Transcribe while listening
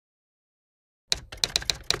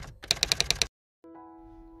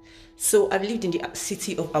So I've lived in the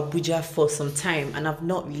city of Abuja for some time and I've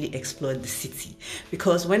not really explored the city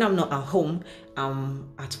because when I'm not at home, I'm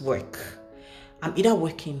at work. I'm either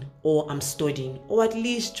working or I'm studying, or at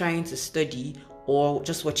least trying to study, or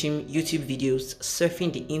just watching YouTube videos,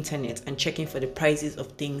 surfing the internet and checking for the prices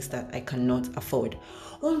of things that I cannot afford.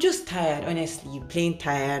 Or I'm just tired, honestly, plain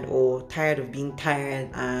tired, or tired of being tired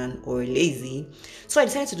or lazy. So I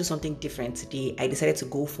decided to do something different today. I decided to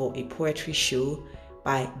go for a poetry show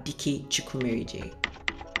by Dike Chukwumerije.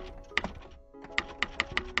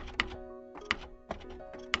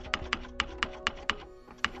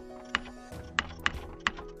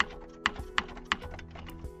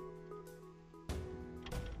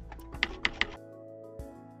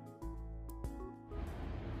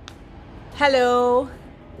 Hello,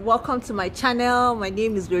 welcome to my channel. My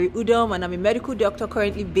name is Lori Udom and I'm a medical doctor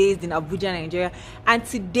currently based in Abuja, Nigeria. And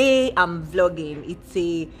today I'm vlogging.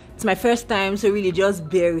 It's my first time, so really just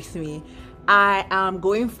bear with me. I am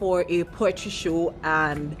going for a poetry show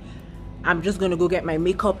and I'm just gonna go get my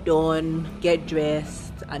makeup done, get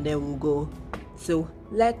dressed, and then we'll go. So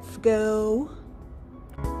let's go.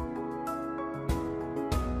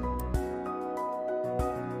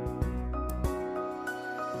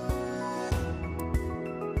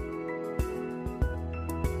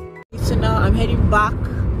 So now I'm heading back.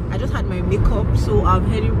 I just had my makeup, so I'm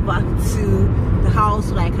heading back to the house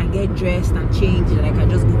so that I can get dressed and change and I can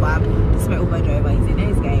just go back. This is my Uber driver. He's a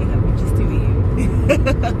nice guy. I've been just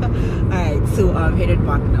him. Alright, so I'm headed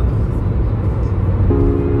back now.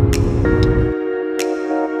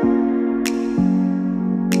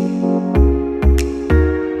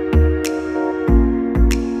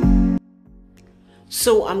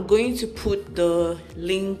 So I'm going to put the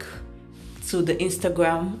link to the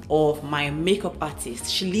Instagram of my makeup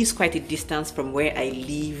artist. She lives quite a distance from where I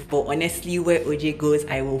live, but honestly, where OJ goes,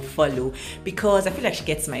 I will follow because I feel like she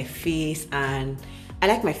gets my face and I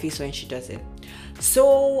like my face when she does it.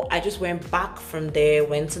 So I just went back from there,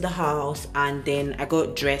 went to the house, and then I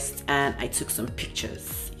got dressed and I took some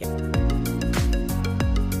pictures. Yeah.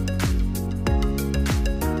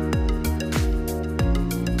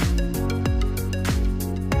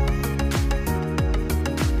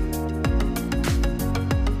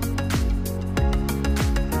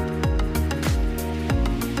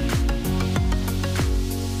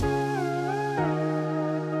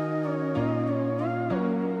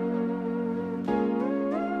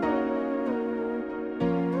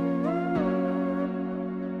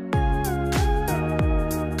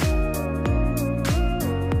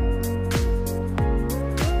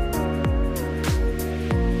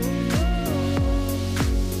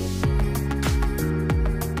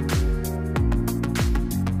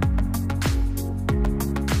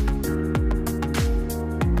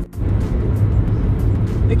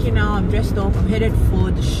 Okay, now I'm dressed up, I'm headed for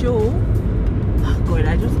the show. Oh God,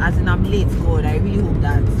 as in I'm late, God, I really hope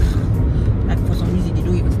that, like, for some reason they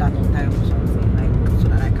don't even start on time or something, like, so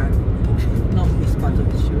that I can not miss part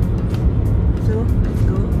of the show. So, let's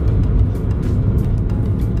go.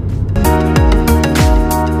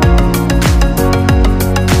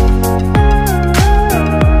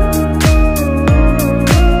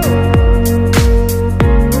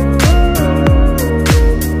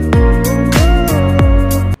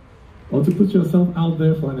 To put yourself out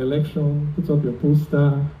there for an election, put up your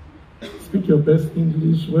poster, speak your best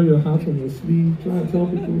English, wear your heart on your sleeve, try and tell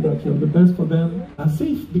people that you're the best for them. As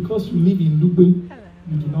if because you live in Lugbe,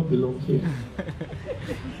 you do not belong here.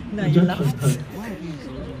 No, you laughed.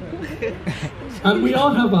 And we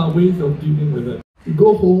all have our ways of dealing with it. You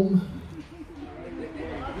go home,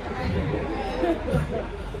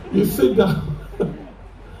 you sit down,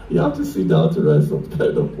 you have to sit down to write some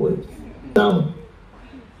kind of poems. Down.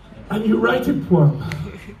 And you write a poem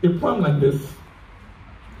like this.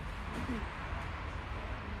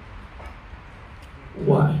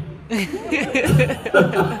 Why?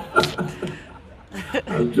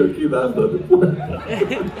 I'm joking, that's not the poem.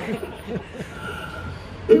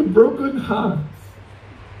 A broken heart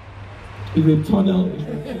is a tunnel.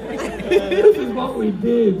 This is what we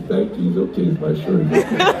did. Thank you. It's okay, it's my show.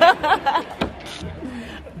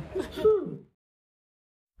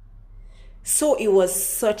 So it was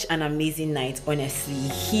such an amazing night, honestly.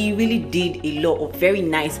 He really did a lot of very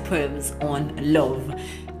nice poems on love.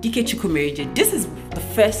 Dike Chukwumerije, this is the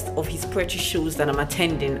first of his poetry shows that I'm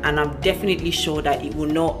attending, and I'm definitely sure that it will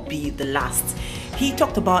not be the last. He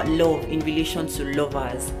talked about love in relation to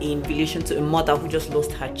lovers, in relation to a mother who just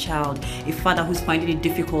lost her child, a father who's finding it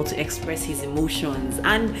difficult to express his emotions,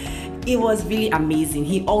 and It was really amazing.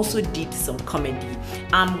 He also did some comedy.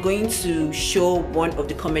 I'm going to show one of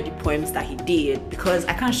the comedy poems that he did because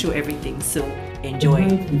I can't show everything, so enjoy.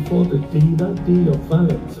 The night before the day, that day of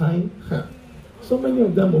Valentine, so many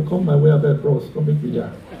of them will come my way about bros, coming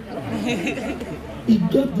here. He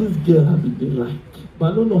get this girl I be like,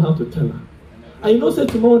 but I don't know how to tell her. I know say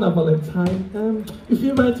tomorrow on Valentine, if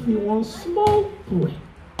you write me one small poem,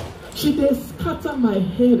 she dey scatter my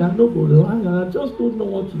head, I no go lie, and I just don't know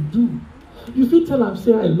what to do. You fit tell am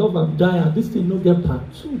say I love am die, and this thing no get part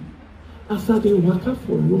 2. As I dey waka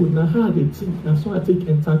for road, na how I dey think, na so I take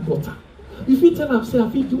enter gutter. You fit tell am say I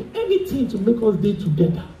fit do anything to make us dey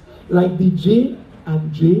together, like the J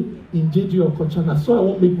and J in JJ Okocha, na so I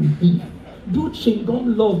wan make we be. Do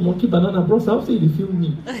chingom love, monkey banana bros, how say you dey feel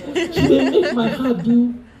me? She dey make my heart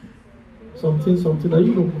do something, that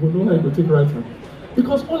you know how you go take right hand.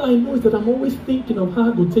 Because all I know is that I'm always thinking of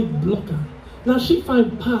how I go take block her. Now she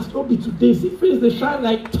find past, not be today, see face they shine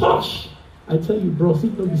like tosh. I tell you, bros,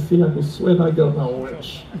 if not be say I go swear that girl now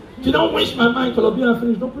wench. She don't waste my mind, Columbia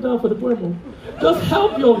finish, don't put her out for the poem. Just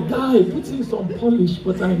help your guy, put in some polish,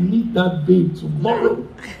 but I need that babe tomorrow.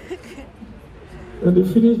 When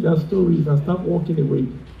they finish their stories and start walking away,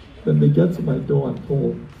 then they get to my door and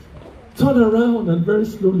call. Turn around and very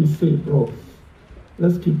slowly say, bro,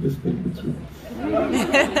 let's keep this thing between us.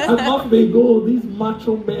 And off they go, these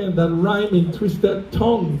macho men that rhyme in twisted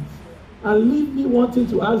tongues, and leave me wanting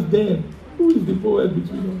to ask them, who is the poet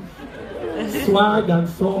between us? Swag and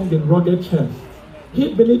song and rugged chest,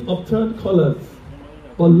 hid beneath upturned colors,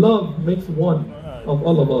 for love makes one of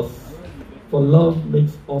all of us, for love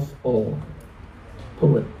makes us all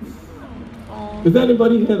poets. Is there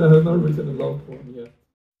anybody here that has not written a love poem yet?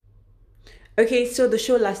 Okay, so the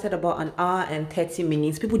show lasted about 1 hour and 30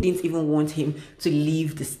 minutes. People didn't even want him to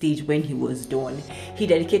leave the stage when he was done. He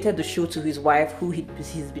dedicated the show to his wife, who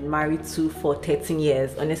he's been married to for 13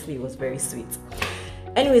 years. Honestly, it was very sweet.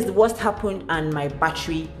 Anyways, the worst happened and my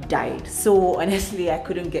battery died. So honestly, I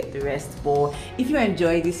couldn't get the rest. But if you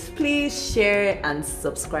enjoyed this, please share and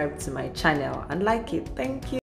subscribe to my channel and like it. Thank you.